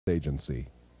Agency.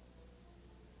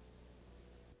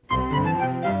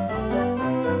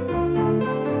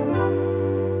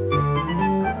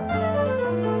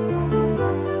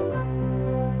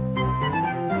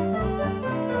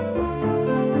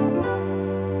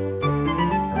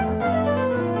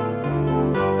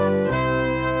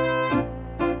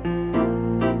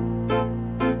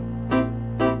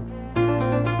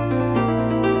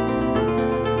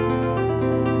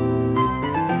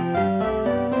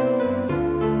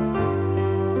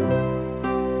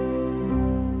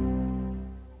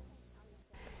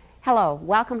 Hello,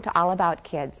 welcome to All About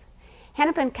Kids.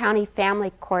 Hennepin County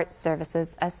Family Court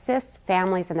Services assists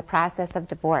families in the process of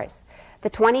divorce. The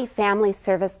 20 family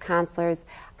service counselors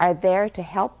are there to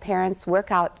help parents work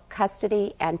out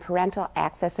custody and parental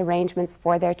access arrangements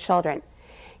for their children.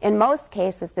 In most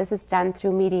cases, this is done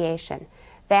through mediation.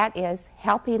 That is,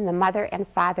 helping the mother and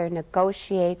father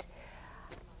negotiate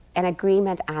an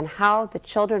agreement on how the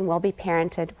children will be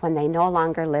parented when they no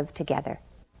longer live together.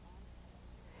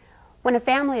 When a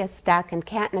family is stuck and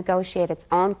can't negotiate its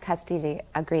own custody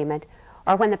agreement,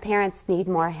 or when the parents need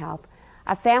more help,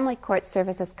 a family court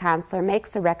services counselor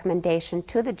makes a recommendation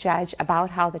to the judge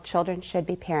about how the children should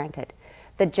be parented.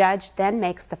 The judge then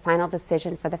makes the final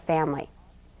decision for the family.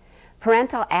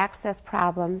 Parental access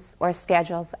problems or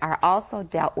schedules are also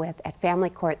dealt with at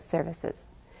family court services.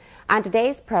 On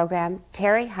today's program,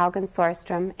 Terry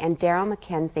Haugen-Sjostrom and Darrell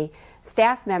McKenzie,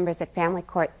 staff members at family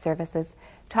court services,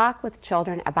 talk with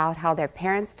children about how their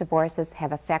parents' divorces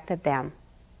have affected them.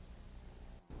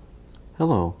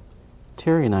 Hello.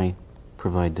 Terry and I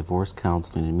provide divorce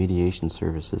counseling and mediation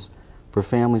services for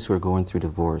families who are going through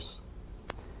divorce.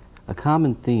 A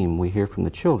common theme we hear from the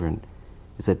children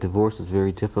is that divorce is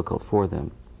very difficult for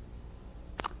them.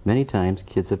 Many times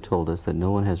kids have told us that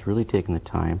no one has really taken the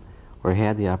time or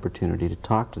had the opportunity to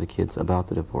talk to the kids about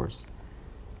the divorce.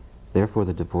 Therefore,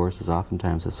 the divorce is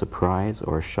oftentimes a surprise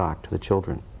or a shock to the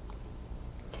children.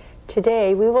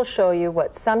 Today, we will show you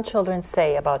what some children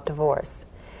say about divorce.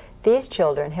 These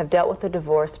children have dealt with the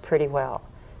divorce pretty well.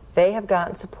 They have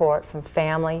gotten support from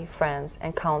family, friends,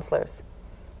 and counselors.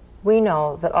 We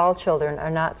know that all children are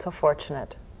not so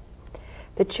fortunate.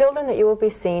 The children that you will be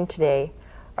seeing today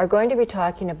are going to be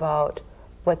talking about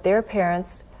what their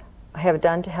parents have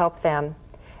done to help them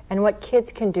and what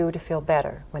kids can do to feel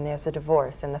better when there's a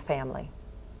divorce in the family.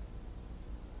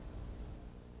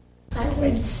 I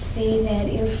would say that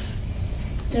if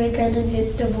they're going to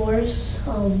get divorced,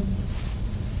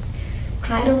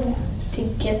 try to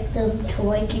get them to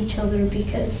like each other,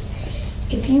 because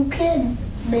if you can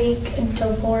make a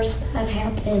divorce not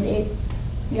happen,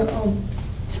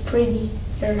 it's pretty,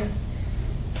 your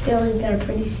feelings are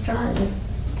pretty strong.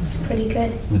 It's pretty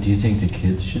good. Well, do you think the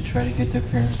kids should try to get their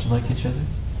parents to like each other?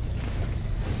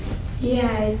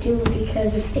 Yeah, I do,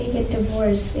 because if they get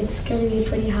divorced, it's going to be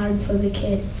pretty hard for the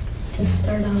kid to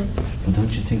start out. Well,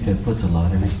 don't you think that puts a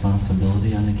lot of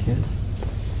responsibility on the kids?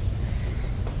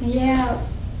 Yeah,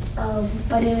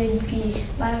 but it would be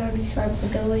a lot of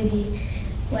responsibility.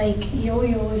 Like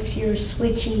yo-yo, if you're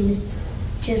switching,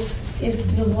 just is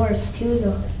the divorce too,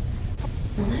 though.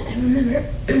 I remember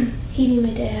hating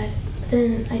my dad,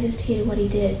 then I just hated what he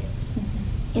did.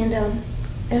 And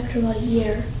after about a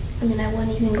year, I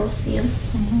wouldn't even go see him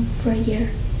for a year.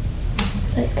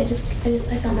 So I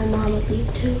thought my mom would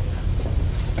leave too.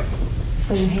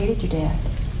 So you hated your dad?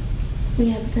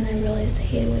 Yeah, but then I realized I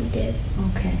hated what he did.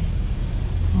 Okay.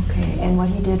 Okay, and what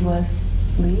he did was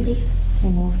leave? He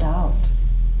moved out.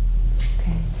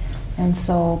 Okay. And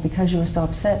so because you were so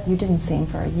upset, you didn't see him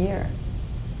for a year.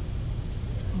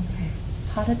 Okay.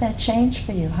 How did that change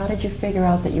for you? How did you figure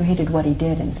out that you hated what he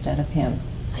did instead of him?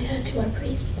 I talked to our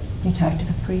priest. You talked to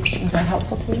the priest. Was that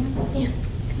helpful to you? Yeah.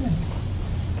 Good.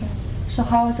 Good. So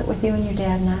how is it with you and your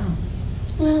dad now?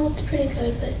 Well, it's pretty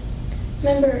good, but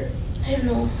remember, I don't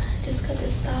know, I just got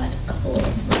this thought a couple of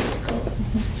months ago.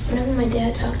 Whenever my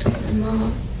dad talked to my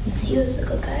mom, because he was a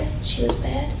good guy, she was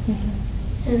bad,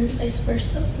 and vice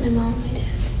versa with my mom and my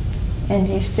dad. And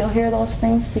do you still hear those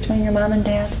things between your mom and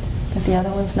dad, that the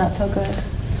other one's not so good?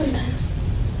 Sometimes.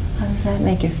 How does that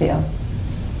make you feel?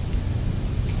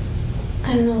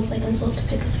 I don't know, it's like I'm supposed to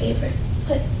pick a favorite,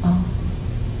 but... Oh.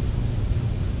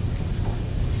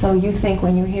 So you think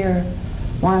when you hear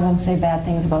one of them say bad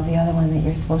things about the other one that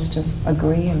you're supposed to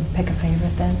agree and pick a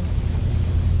favorite then?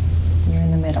 You're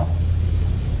in the middle.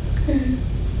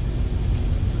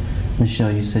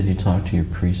 Michelle, you said you talked to your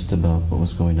priest about what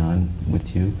was going on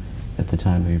with you at the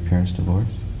time of your parents' divorce?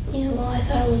 Yeah, well, I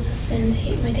thought it was a sin to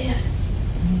hate my dad.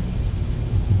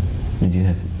 Did you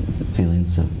have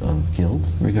feelings of guilt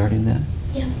regarding that?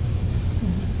 Yeah.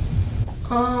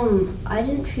 I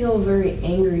didn't feel very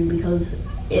angry because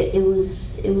it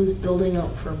was building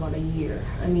up for about a year.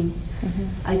 I mean,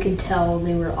 I could tell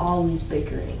they were always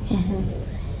bickering.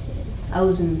 I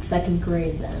was in 2nd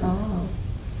grade then. Oh.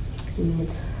 I mean,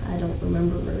 I don't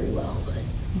remember very well,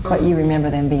 But you remember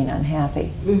them being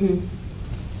unhappy.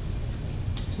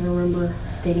 I remember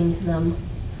stating to them,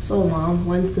 "So, Mom,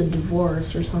 when's the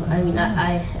divorce?" or something. I mean,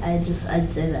 I'd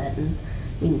say that, and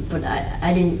I mean, but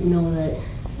I didn't know that.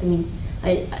 I mean,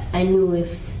 I knew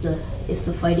if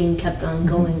the fighting kept on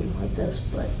going like this,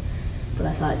 but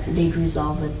I thought they'd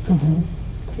resolve it, but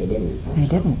they didn't. They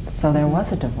didn't. So there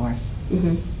was a divorce.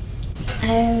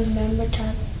 I remember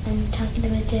talking to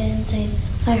my dad and saying,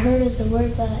 I heard of the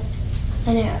word, but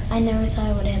I never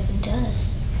thought it would happen to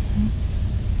us.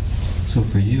 So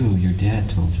for you, your dad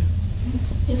told you.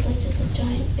 It was like just a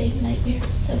giant big nightmare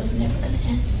that was never going to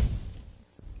end.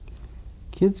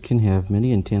 Kids can have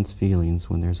many intense feelings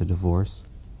when there's a divorce.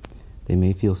 They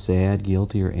may feel sad,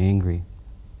 guilty, or angry.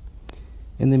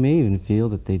 And they may even feel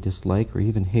that they dislike or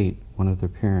even hate one of their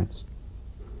parents.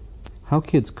 How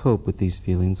kids cope with these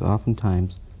feelings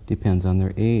oftentimes depends on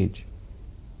their age.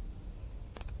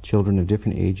 Children of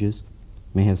different ages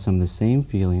may have some of the same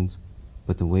feelings,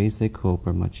 but the ways they cope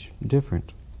are much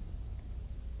different.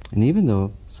 And even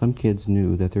though some kids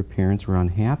knew that their parents were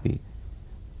unhappy,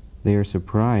 they are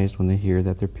surprised when they hear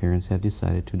that their parents have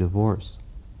decided to divorce.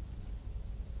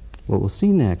 What we'll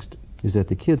see next is that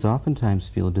the kids oftentimes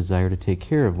feel a desire to take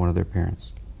care of one of their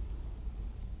parents.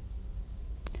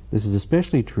 This is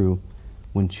especially true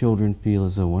when children feel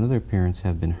as though one of their parents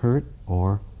have been hurt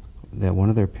or that one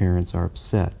of their parents are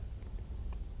upset.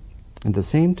 At the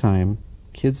same time,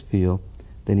 kids feel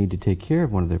they need to take care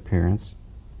of one of their parents.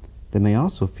 They may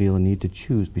also feel a need to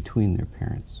choose between their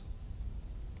parents.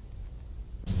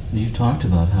 You've talked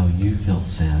about how you felt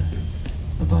sad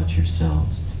about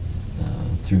yourselves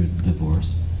through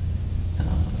divorce,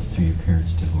 through your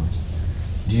parents' divorce.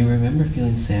 Do you remember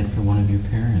feeling sad for one of your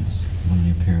parents when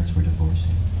your parents were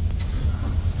divorcing?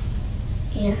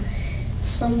 Yeah.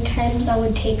 Sometimes I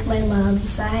would take my mom's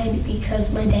side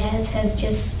because my dad has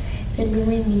just been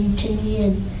really mean to me,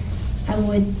 and I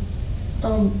would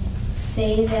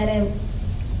say that I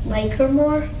like her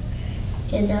more,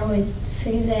 and I would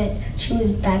say that she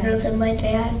was better than my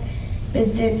dad.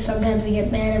 But then sometimes I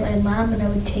get mad at my mom, and I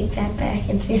would take that back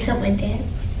and say that my dad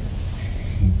was.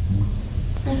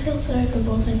 I feel sorry for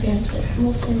both my parents, but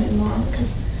mostly my mom,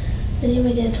 because the day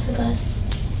my dad told us,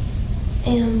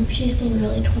 she seemed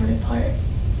really torn apart.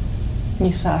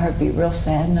 You saw her be real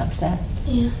sad and upset?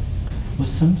 Yeah. Well,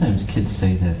 sometimes kids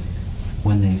say that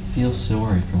when they feel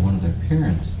sorry for one of their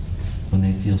parents, when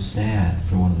they feel sad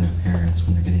for one of their parents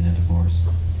when they're getting a divorce,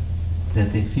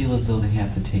 that they feel as though they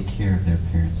have to take care of their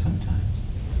parents sometimes.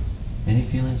 Any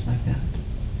feelings like that?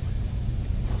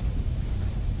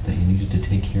 That you needed to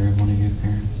take care of one of your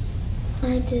parents?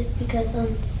 I did, because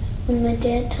when my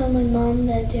dad told my mom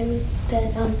that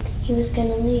he was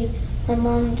gonna leave, my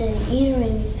mom didn't eat or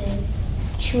anything.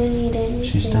 She wouldn't eat anything.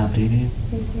 She stopped eating?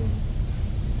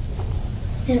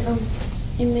 And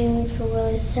it made me feel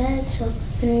really sad. So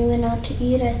when we went out to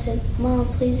eat, I said, "Mom,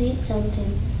 please eat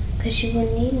something," because she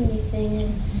wouldn't eat anything,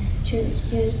 and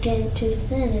she was getting too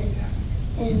thin,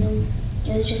 and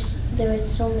it was just there was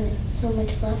so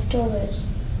much leftovers.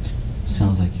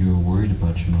 Sounds like you were worried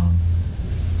about your mom.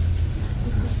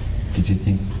 Did you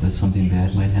think that something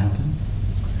bad might happen?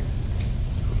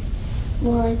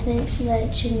 Well, I think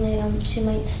that she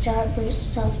might starve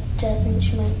herself to death and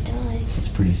she might die. It's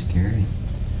pretty scary.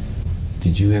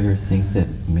 Did you ever think that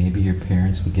maybe your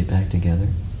parents would get back together?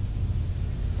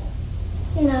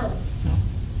 No. No.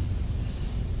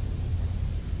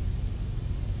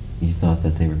 You thought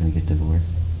that they were going to get divorced?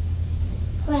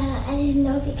 Well, I didn't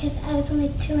know because I was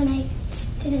only 2 and I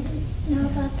didn't know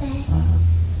about that.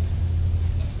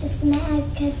 It's just mad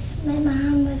because my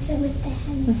mom was with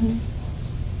Dad.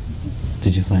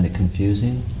 Did you find it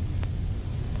confusing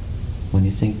when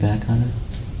you think back on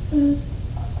it?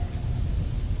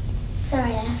 Sort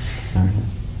of. Sort of.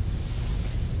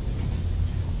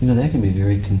 You know, that can be a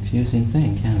very confusing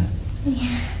thing, can't it?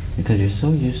 Yeah. Because you're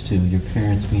so used to your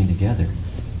parents being together,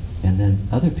 and then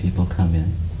other people come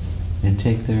in and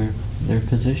take their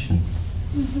position.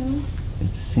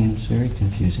 It seems very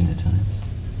confusing at times.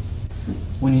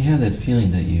 When you have that feeling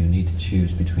that you need to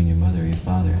choose between your mother or your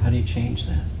father, how do you change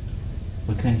that?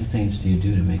 What kinds of things do you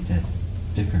do to make that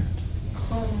different?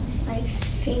 I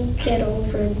think it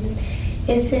over, and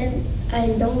then I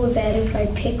know that if I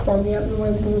pick one, the other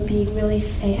one will be really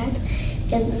sad,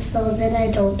 and so then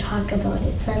I don't talk about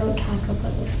it. So I don't talk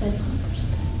about it with my mom or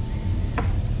stuff.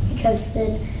 Because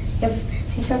then,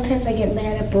 sometimes I get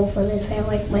mad at both of them and say I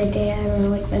like my dad or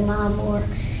I like my mom,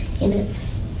 and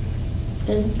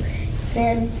And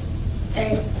then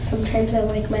sometimes I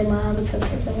like my mom and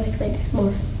sometimes I like my dad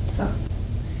more. So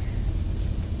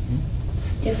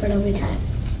it's different every time.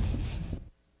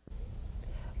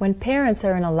 When parents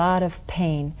are in a lot of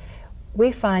pain,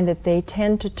 we find that they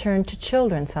tend to turn to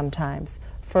children sometimes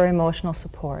for emotional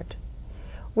support.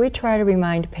 We try to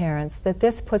remind parents that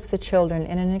this puts the children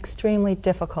in an extremely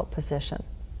difficult position.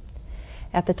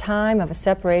 At the time of a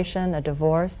separation, a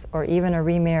divorce, or even a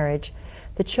remarriage,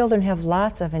 the children have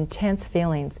lots of intense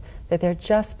feelings that they're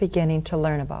just beginning to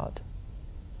learn about.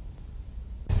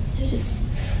 I just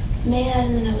was mad,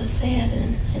 and then I was sad,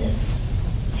 and then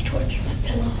I tortured my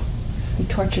pillow. You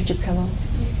tortured your pillow?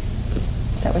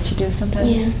 Is that what you do sometimes?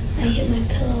 Yeah, I hit my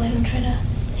pillow. I don't try to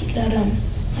take it out on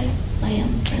my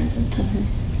friends and stuff.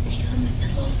 Take it on my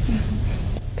pillow.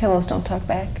 Pillows don't talk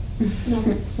back? No.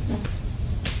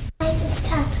 I just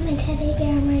talk to my teddy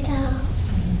bear and my doll.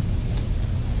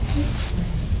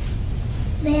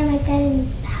 They have my bed and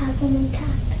hug them and talk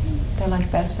to me. They're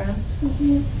like best friends?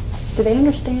 Mm-hmm. Do they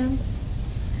understand?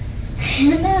 I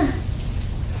don't know.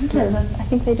 Sometimes I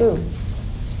think they do.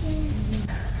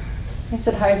 Yeah. Is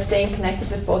it hard staying connected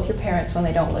with both your parents when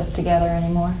they don't live together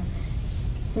anymore?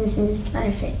 I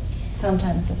think.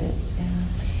 Sometimes it is,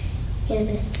 yeah. And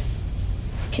it's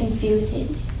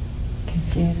confusing.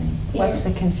 Confusing. Yeah. What's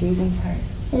the confusing part?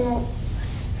 Well,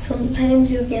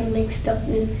 sometimes you'll get mixed up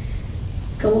and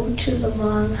go to the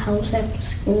wrong house after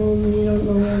school and you don't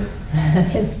know when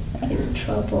get in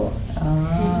trouble.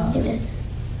 Oh. You know?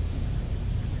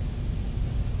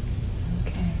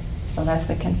 Okay. So that's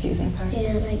the confusing part?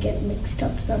 And I get mixed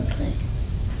up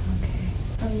sometimes. Okay.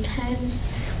 Sometimes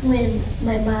when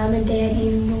my mom and dad,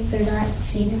 even though they're not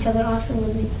seeing each other often,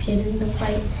 when they get in a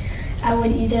fight, I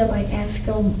would either ask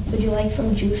them, would you like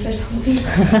some juice or something?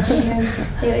 And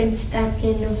then they would stop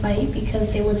getting in a fight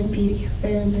because they wouldn't be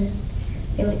together, and then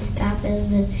they would stop it,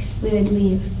 and then we would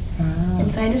leave. Oh.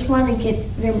 And so I just want to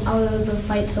get them out of the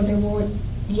fight so they won't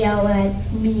yell at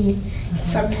me. And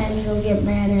sometimes they'll get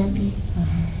mad at me.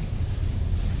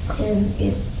 And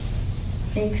it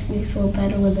makes me feel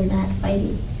better when they're not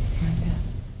fighting.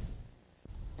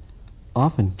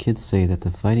 Often kids say that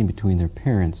the fighting between their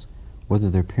parents, whether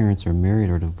their parents are married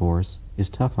or divorced, is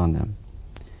tough on them.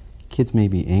 Kids may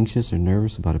be anxious or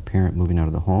nervous about a parent moving out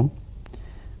of the home.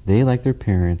 They, like their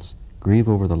parents, grieve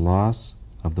over the loss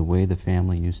of the way the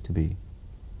family used to be.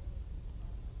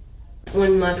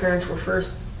 When my parents were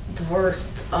first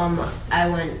divorced, I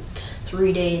went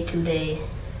 3-day, 2-day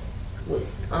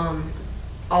with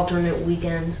alternate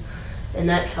weekends, and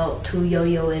that felt too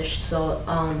yo-yo-ish. So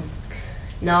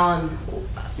now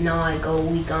I go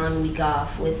week on, week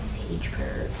off with each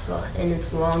parent. So, and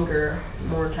it's longer,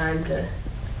 more time to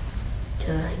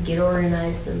get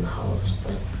organized in the house.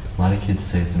 But a lot of kids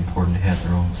say it's important to have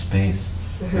their own space,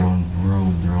 their own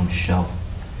room, their own shelf.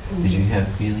 Did you have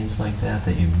feelings like that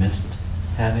you missed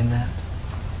having that?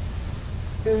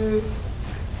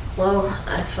 Well,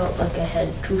 I felt like I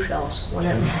had 2 shelves, one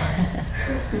at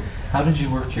How did you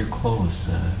work your clothes,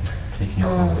 taking your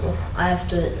clothes?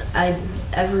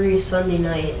 Every Sunday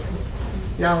night,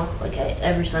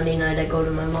 every Sunday night I go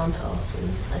to my mom's house and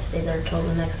I stay there till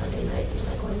the next Sunday night and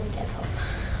I go to my dad's house.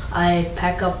 I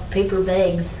pack up paper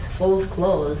bags full of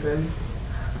clothes and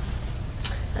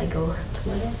I go to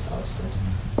my dad's house.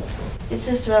 It's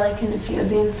just really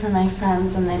confusing for my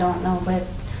friends and they don't know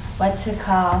what to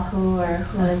call who or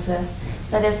who is this.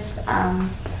 But if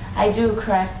I do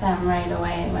correct them right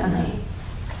away when they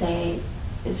say,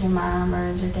 is your mom or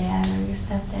is your dad or your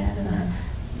stepdad, and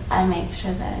I make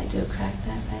sure that I do correct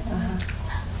that right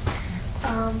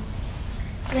away.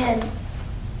 Then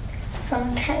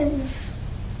sometimes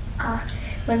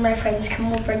when my friends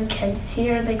come over and Ken's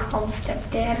here, they call him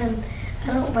stepdad, and I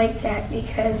don't like that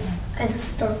because I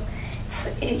just don't.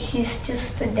 He's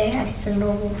just a dad. He's a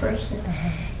normal person.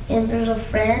 And there's a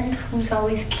friend who's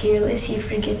always careless. He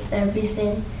forgets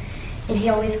everything, and he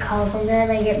always calls him that,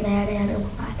 and I get mad at him a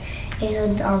lot.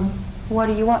 And what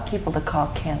do you want people to call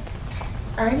Kent?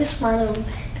 I just want them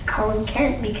to call him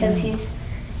Kent because he's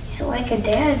like a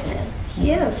dad.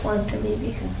 He is one to me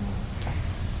because.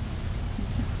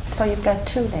 So you've got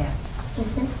 2 dads.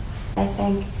 I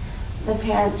think the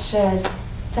parents should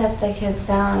set the kids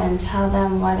down and tell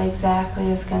them what exactly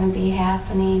is going to be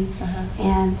happening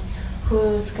and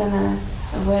who's going to,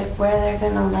 where they're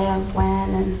going to live, when,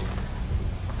 and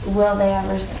will they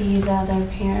ever see the other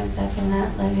parent that they're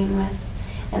not living with.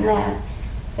 And that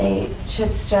they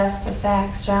should stress the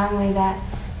fact strongly that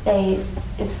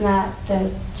it's not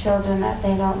the children that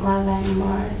they don't love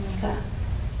anymore, it's the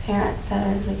parents that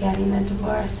are getting a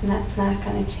divorce, and that's not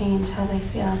going to change how they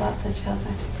feel about the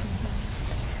children.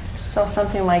 So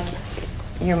something like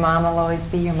your mom will always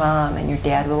be your mom and your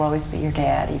dad will always be your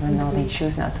dad, even though they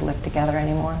choose not to live together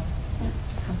anymore.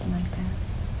 Something like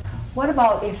that. What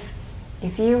about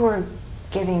if you were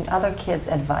giving other kids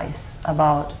advice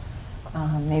about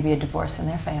maybe a divorce in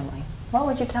their family? What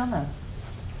would you tell them?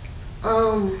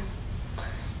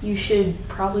 You should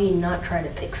probably not try to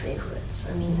pick favorites.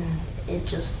 I mean, it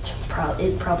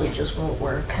probably just won't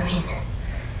work. I mean,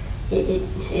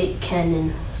 it can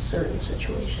in certain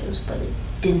situations, but it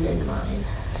didn't in mine.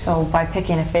 So by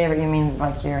picking a favorite, you mean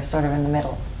like you're sort of in the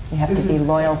middle? You have to be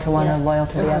loyal to one or loyal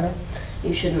to the other?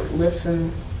 You shouldn't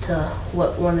listen to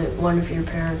what one of your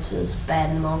parents is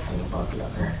bad-mouthing about the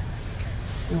other.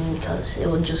 I mean, because it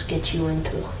would just get you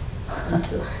into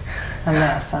a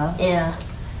mess, huh? Yeah.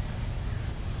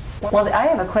 Well, I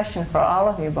have a question for all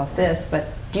of you about this, but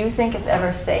do you think it's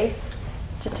ever safe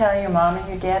to tell your mom and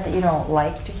your dad that you don't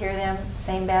like to hear them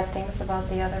saying bad things about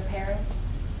the other parent?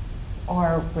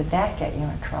 Or would that get you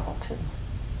in trouble too?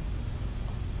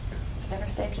 Is it ever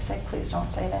safe to say, please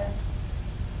don't say that?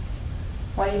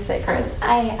 What do you say, Chris?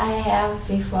 I have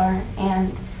before,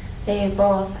 and they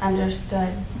both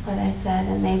understood what I said,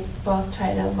 and they both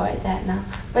try to avoid that now.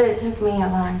 But it took me a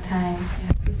long time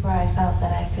before I felt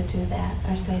that I could do that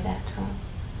or say that to them.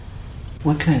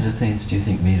 What kinds of things do you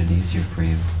think made it easier for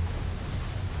you?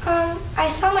 I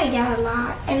saw my dad a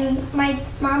lot, and my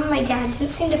mom and my dad didn't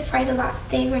seem to fight a lot.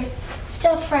 They were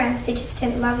still friends, they just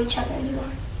didn't love each other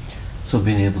anymore. So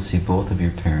being able to see both of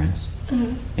your parents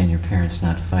and your parents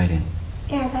not fighting.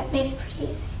 Yeah, that made it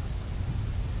pretty easy.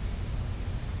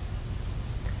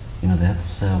 You know,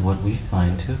 that's what we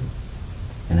find too.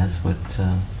 And that's what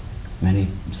many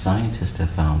scientists have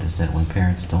found, is that when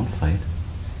parents don't fight,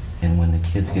 and when the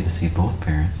kids get to see both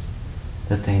parents,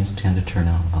 that things tend to turn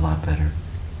out a lot better.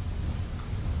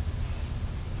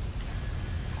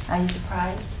 Are you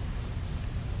surprised?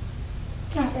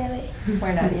 Not really.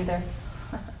 We're not either.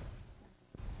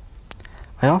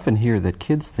 I often hear that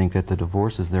kids think that the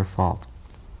divorce is their fault.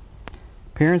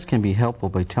 Parents can be helpful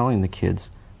by telling the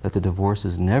kids that the divorce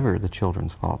is never the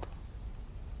children's fault.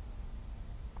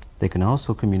 They can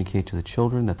also communicate to the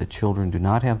children that the children do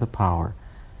not have the power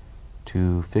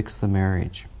to fix the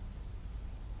marriage.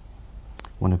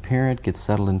 When a parent gets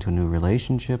settled into a new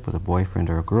relationship with a boyfriend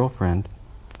or a girlfriend,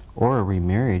 or a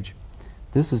remarriage,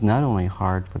 this is not only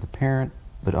hard for the parent,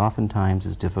 but oftentimes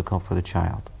is difficult for the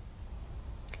child.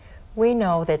 We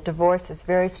know that divorce is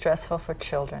very stressful for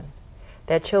children,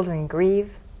 that children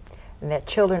grieve, and that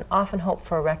children often hope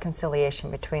for a reconciliation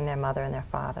between their mother and their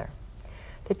father.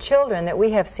 The children that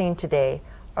we have seen today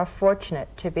are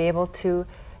fortunate to be able to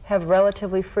have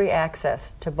relatively free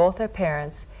access to both their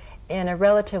parents in a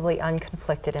relatively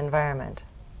unconflicted environment.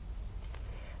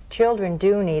 Children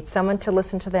do need someone to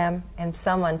listen to them and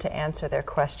someone to answer their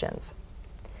questions.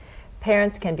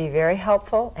 Parents can be very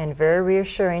helpful and very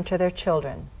reassuring to their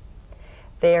children.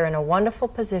 They are in a wonderful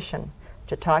position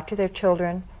to talk to their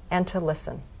children and to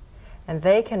listen. And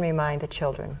they can remind the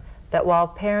children that while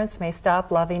parents may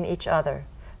stop loving each other,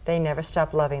 they never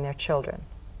stop loving their children.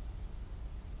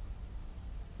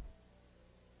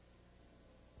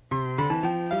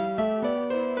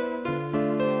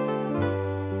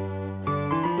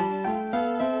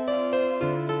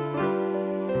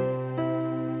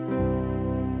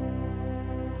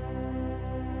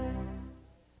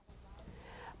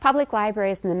 Public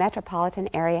libraries in the metropolitan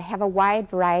area have a wide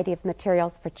variety of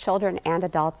materials for children and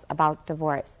adults about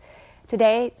divorce.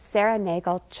 Today, Sarah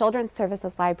Nagle, Children's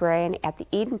Services Librarian at the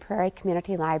Eden Prairie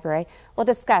Community Library, will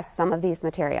discuss some of these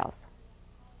materials.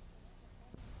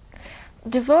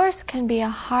 Divorce can be a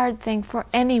hard thing for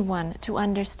anyone to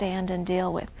understand and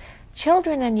deal with.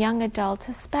 Children and young adults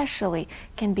especially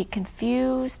can be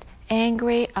confused,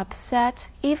 angry, upset,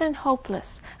 even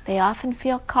hopeless. They often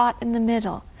feel caught in the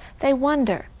middle. They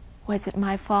wonder, was it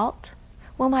my fault?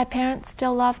 Will my parents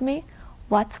still love me?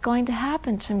 What's going to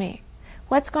happen to me?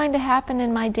 What's going to happen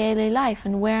in my daily life,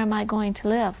 and where am I going to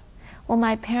live? Will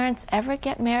my parents ever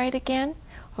get married again,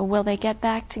 or will they get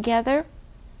back together?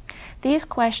 These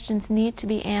questions need to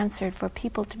be answered for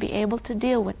people to be able to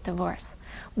deal with divorce.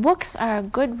 Books are a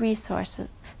good resource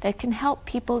that can help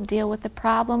people deal with the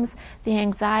problems, the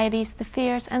anxieties, the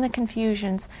fears, and the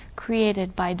confusions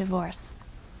created by divorce.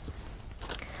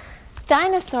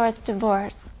 Dinosaurs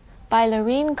Divorce by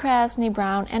Lorene Krasny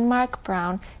Brown and Mark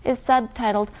Brown is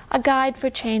subtitled A Guide for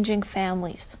Changing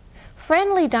Families.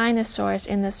 Friendly dinosaurs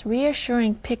in this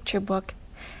reassuring picture book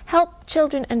help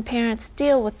children and parents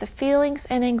deal with the feelings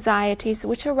and anxieties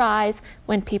which arise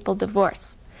when people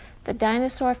divorce. The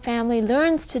dinosaur family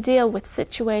learns to deal with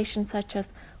situations such as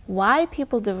why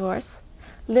people divorce,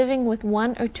 living with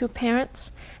one or two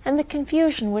parents, and the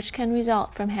confusion which can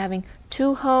result from having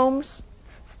two homes,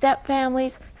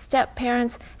 step-families,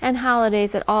 step-parents, and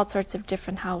holidays at all sorts of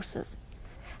different houses.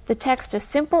 The text is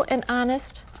simple and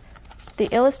honest. The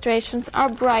illustrations are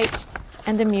bright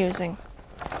and amusing.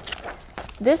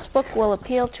 This book will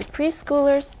appeal to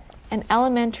preschoolers and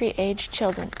elementary-age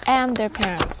children and their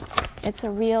parents. It's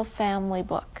a real family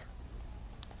book.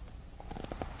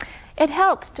 It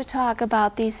helps to talk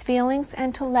about these feelings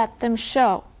and to let them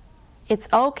show. It's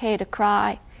okay to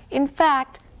cry. In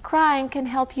fact, crying can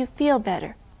help you feel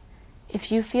better.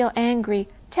 If you feel angry,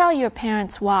 tell your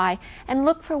parents why and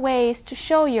look for ways to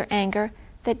show your anger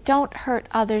that don't hurt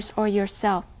others or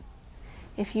yourself.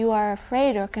 If you are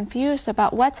afraid or confused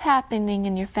about what's happening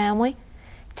in your family,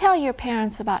 tell your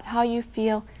parents about how you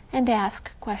feel and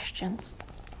ask questions.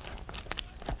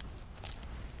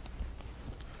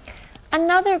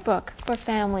 Another book for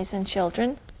families and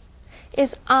children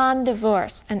is On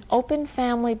Divorce, an open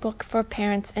family book for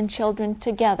parents and children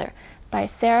together by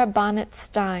Sarah Bonnet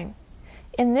Stein.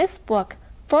 In this book,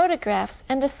 photographs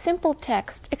and a simple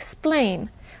text explain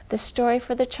the story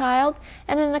for the child,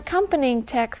 and an accompanying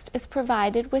text is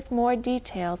provided with more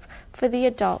details for the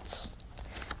adults.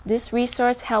 This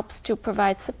resource helps to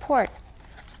provide support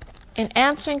in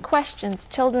answering questions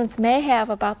children may have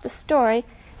about the story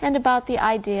and about the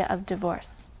idea of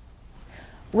divorce.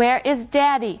 "Where is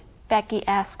Daddy?" Becky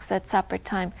asks at supper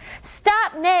time.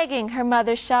 "Stop nagging," her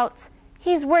mother shouts.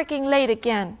 "He's working late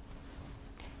again."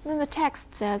 And then the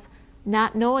text says,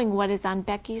 not knowing what is on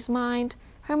Becky's mind,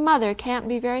 her mother can't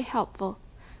be very helpful,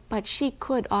 but she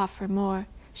could offer more.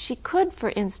 She could, for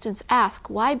instance, ask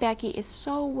why Becky is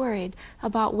so worried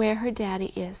about where her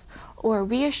daddy is, or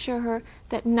reassure her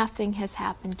that nothing has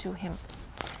happened to him.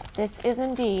 This is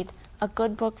indeed a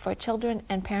good book for children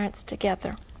and parents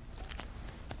together.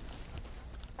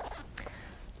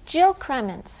 Jill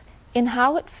Cremens, in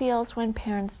How It Feels When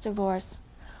Parents Divorce,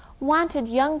 wanted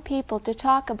young people to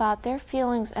talk about their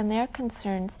feelings and their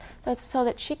concerns so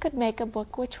that she could make a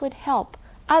book which would help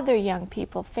other young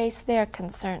people face their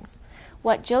concerns.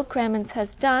 What Jill Cremens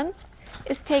has done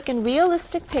is taken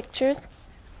realistic pictures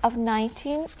of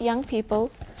 19 young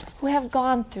people who have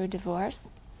gone through divorce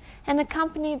and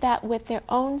accompanied that with their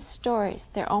own stories,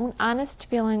 their own honest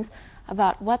feelings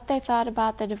about what they thought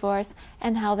about the divorce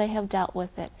and how they have dealt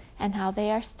with it and how they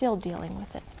are still dealing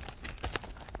with it.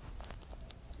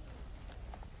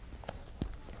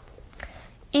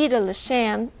 Ida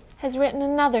LeShan has written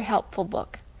another helpful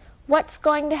book, What's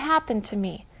Going to Happen to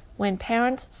Me When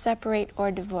Parents Separate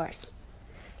or Divorce?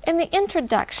 In the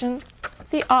introduction,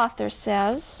 the author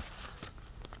says,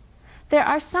 "There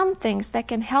are some things that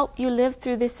can help you live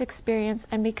through this experience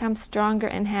and become stronger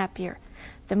and happier.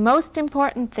 The most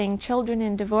important thing children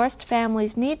in divorced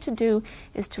families need to do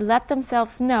is to let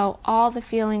themselves know all the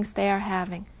feelings they are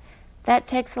having. That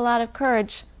takes a lot of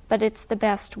courage, but it's the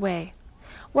best way.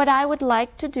 What I would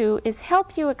like to do is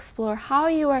help you explore how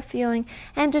you are feeling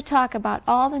and to talk about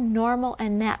all the normal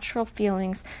and natural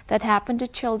feelings that happen to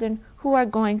children who are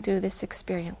going through this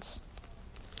experience."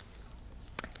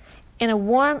 In a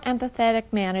warm, empathetic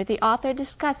manner, the author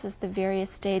discusses the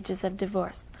various stages of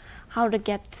divorce, how to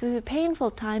get through the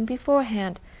painful time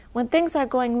beforehand when things are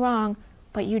going wrong,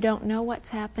 but you don't know what's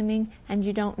happening and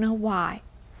you don't know why.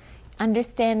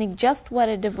 Understanding just what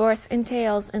a divorce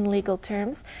entails in legal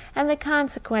terms and the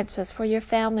consequences for your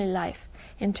family life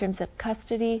in terms of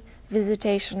custody,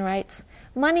 visitation rights,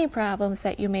 money problems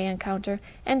that you may encounter,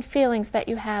 and feelings that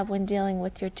you have when dealing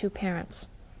with your two parents.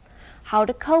 How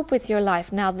to cope with your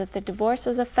life now that the divorce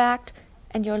is a fact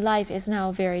and your life is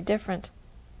now very different.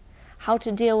 How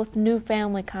to deal with new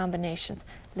family combinations,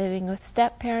 living with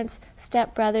step-parents,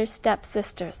 step-brothers,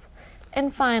 step-sisters.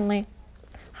 And finally,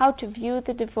 how to view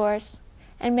the divorce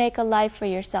and make a life for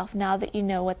yourself now that you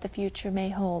know what the future may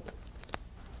hold.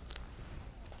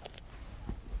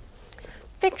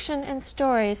 Fiction and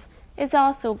stories is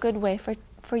also a good way for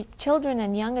children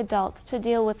and young adults to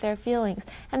deal with their feelings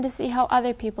and to see how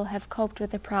other people have coped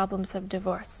with the problems of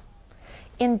divorce.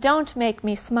 In Don't Make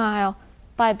Me Smile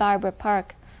by Barbara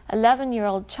Park,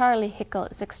 11-year-old Charlie Hickel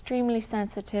is extremely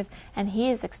sensitive and he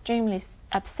is extremely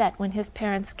upset when his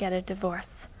parents get a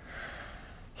divorce.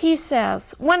 He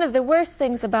says, "One of the worst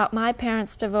things about my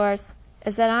parents' divorce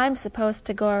is that I'm supposed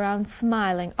to go around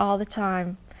smiling all the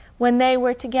time. When they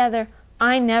were together,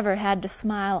 I never had to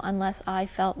smile unless I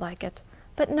felt like it.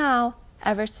 But now,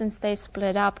 ever since they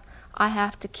split up, I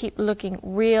have to keep looking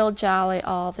real jolly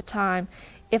all the time.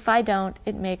 If I don't,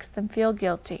 it makes them feel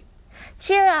guilty.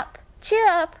 Cheer up, cheer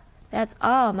up. That's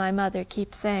all my mother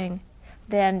keeps saying.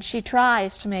 Then she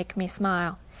tries to make me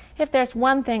smile. If there's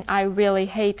one thing I really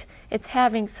hate, it's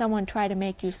having someone try to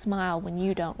make you smile when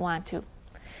you don't want to.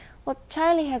 Well,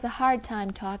 Charlie has a hard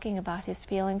time talking about his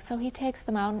feelings, so he takes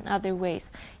them out in other ways.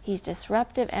 He's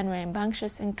disruptive and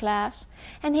rambunctious in class,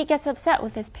 and he gets upset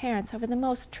with his parents over the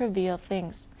most trivial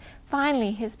things.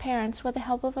 Finally, his parents, with the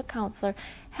help of a counselor,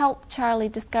 help Charlie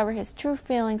discover his true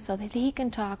feelings so that he can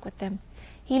talk with them.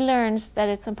 He learns that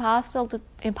it's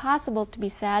impossible to be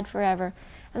sad forever,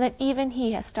 and that even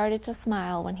he has started to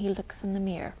smile when he looks in the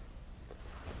mirror.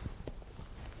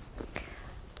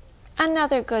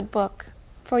 Another good book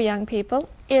for young people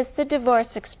is The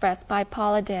Divorce Express by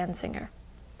Paula Danziger.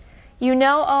 You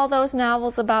know all those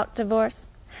novels about divorce?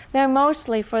 They're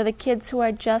mostly for the kids who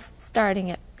are just starting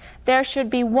it. There should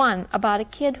be one about a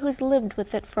kid who's lived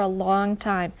with it for a long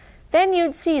time. Then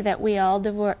you'd see that we all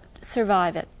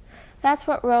survive it. That's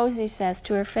what Rosie says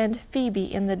to her friend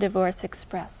Phoebe in The Divorce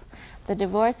Express. The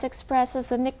Divorce Express is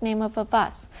the nickname of a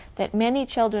bus that many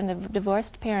children of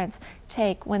divorced parents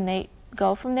take when they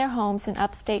go from their homes in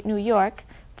upstate New York,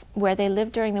 where they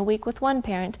live during the week with one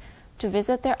parent, to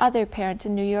visit their other parent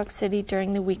in New York City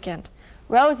during the weekend.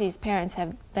 Rosie's parents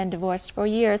have been divorced for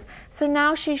years, so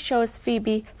now she shows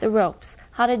Phoebe the ropes,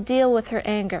 how to deal with her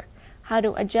anger, how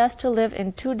to adjust to live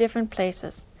in two different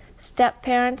places,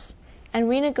 step-parents, and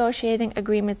renegotiating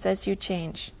agreements as you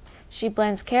change. She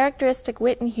blends characteristic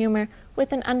wit and humor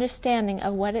with an understanding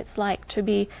of what it's like to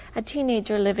be a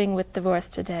teenager living with divorce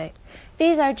today.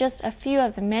 These are just a few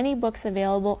of the many books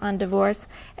available on divorce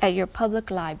at your public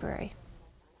library.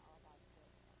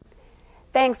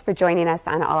 Thanks for joining us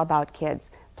on All About Kids.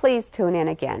 Please tune in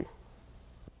again.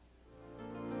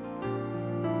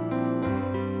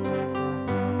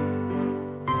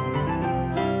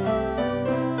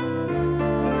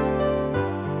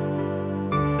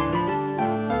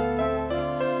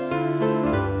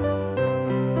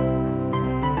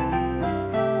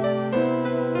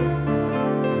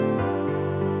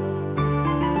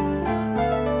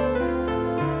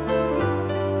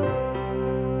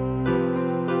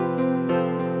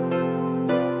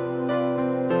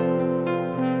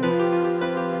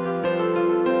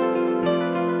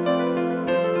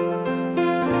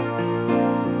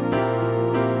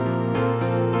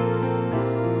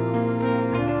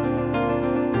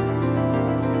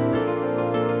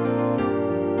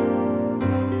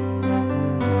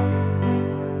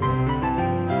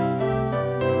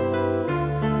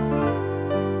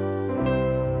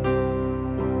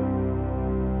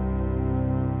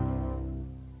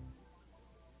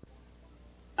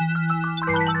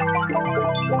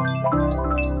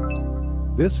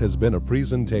 This has been a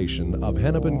presentation of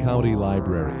Hennepin County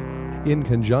Library in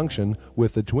conjunction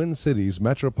with the Twin Cities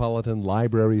Metropolitan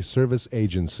Library Service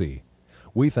Agency.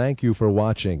 We thank you for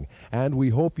watching, and we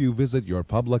hope you visit your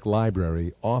public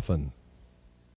library often.